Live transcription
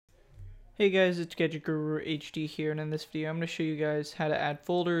Hey guys, it's Gadget Guru HD here, and in this video I'm going to show you guys how to add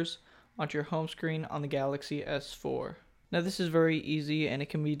folders onto your home screen on the Galaxy S4. Now this is very easy and it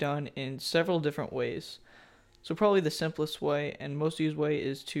can be done in several different ways. So probably the simplest way and most used way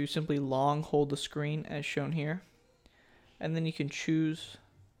is to simply long hold the screen as shown here. And then you can choose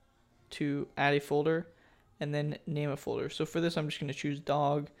to add a folder and then name a folder. So for this I'm just going to choose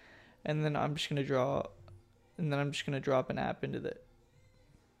dog, and then I'm just going to drop an app into it.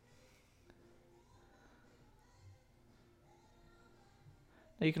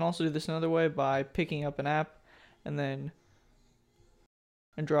 Now you can also do this another way by picking up an app and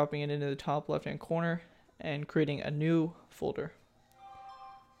dropping it into the top left hand corner and creating a new folder.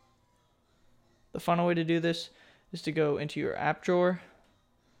 The final way to do this is to go into your app drawer,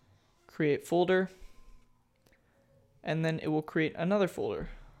 create folder, and then it will create another folder.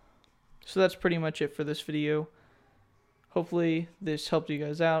 So that's pretty much it for this video. Hopefully this helped you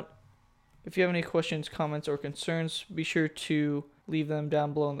guys out. If you have any questions, comments, or concerns, be sure to leave them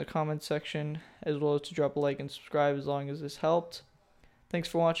down below in the comments section, as well as to drop a like and subscribe as long as this helped. Thanks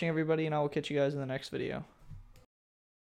for watching, everybody, and I will catch you guys in the next video.